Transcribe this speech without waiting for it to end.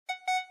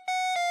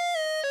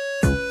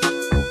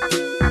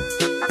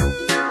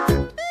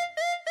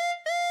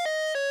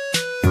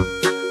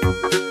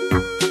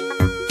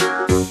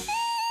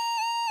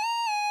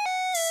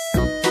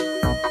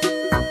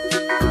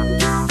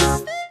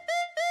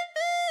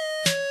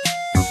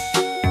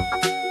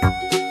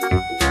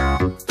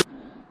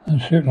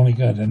Certainly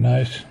got a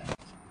nice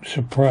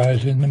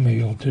surprise in the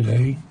mail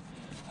today.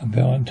 A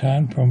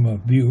Valentine from a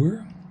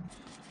viewer,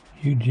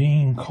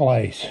 Eugene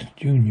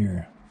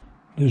Jr.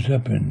 Lives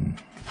up in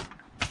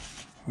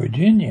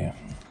Virginia.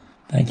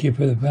 Thank you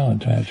for the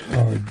Valentine's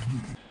card,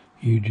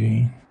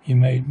 Eugene. You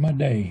made my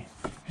day.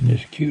 And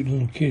this cute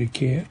little kitty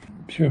cat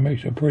sure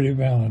makes a pretty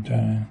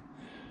Valentine.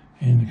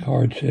 And the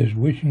card says,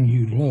 wishing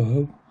you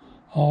love,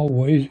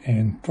 always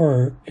and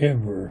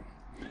forever.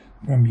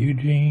 From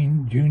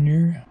Eugene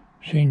Jr.,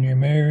 Senior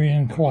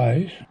Marion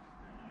Clyce,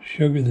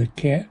 Sugar the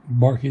cat,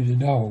 Barky the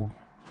dog.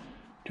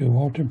 To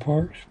Walter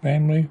Parks,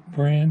 family,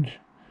 friends,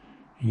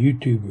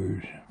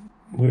 YouTubers.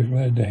 We're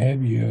glad to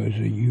have you as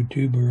a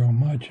YouTuber on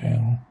my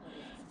channel,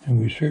 and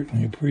we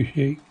certainly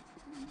appreciate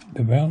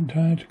the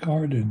Valentine's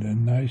card and the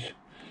nice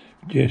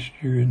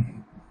gesture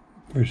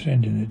for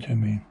sending it to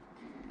me.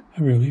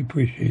 I really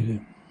appreciate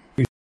it.